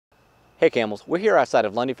Hey Camels, we're here outside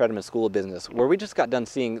of Lundy Fetterman School of Business where we just got done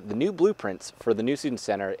seeing the new blueprints for the new Student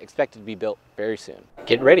Center expected to be built very soon.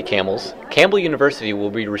 Get ready Camels! Campbell University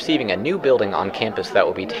will be receiving a new building on campus that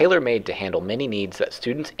will be tailor-made to handle many needs that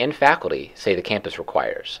students and faculty say the campus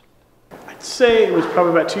requires. I'd say it was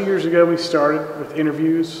probably about 2 years ago we started with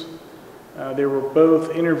interviews. There were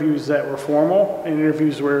both interviews that were formal and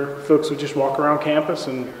interviews where folks would just walk around campus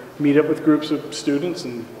and meet up with groups of students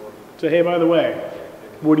and say, hey, by the way,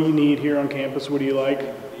 what do you need here on campus? What do you like?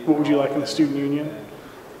 What would you like in the student union?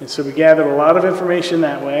 And so we gathered a lot of information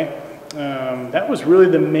that way. That was really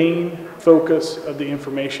the main focus of the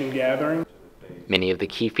information gathering. Many of the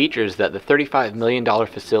key features that the $35 million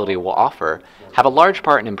facility will offer have a large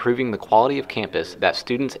part in improving the quality of campus that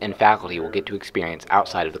students and faculty will get to experience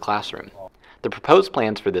outside of the classroom. The proposed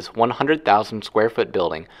plans for this 100,000 square foot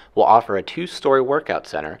building will offer a 2-story workout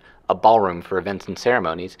center, a ballroom for events and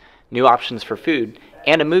ceremonies, new options for food,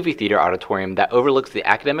 and a movie theater auditorium that overlooks the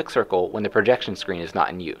academic circle when the projection screen is not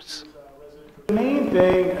in use. The main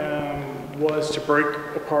thing was to break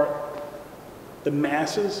apart the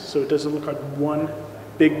masses so it doesn't look like one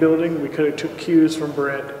big building. We could have took cues from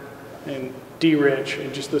Britt and D. Rich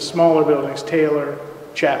and just the smaller buildings, Taylor,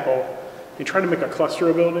 Chapel, and try to make a cluster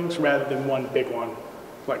of buildings rather than one big one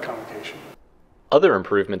like Convocation. Other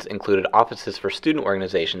improvements included offices for student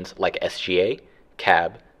organizations like SGA,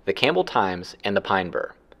 CAB, the Campbell Times, and the Pine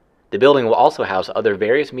Burr. The building will also house other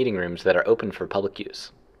various meeting rooms that are open for public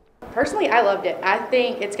use. Personally, I loved it. I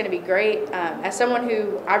think it's going to be great. As someone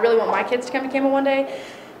who, I really want my kids to come to Campbell one day,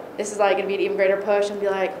 this is like going to be an even greater push and be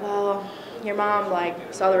like, well, your mom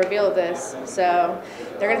saw the reveal of this, so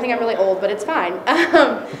they're going to think I'm really old, but it's fine.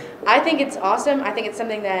 I think it's awesome. I think it's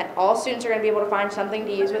something that all students are going to be able to find something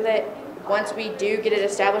to use with it. Once we do get it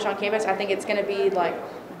established on campus, I think it's going to be like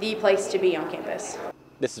the place to be on campus.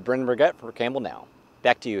 This is Brendan Burgett for Campbell Now.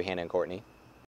 Back to you, Hannah and Courtney.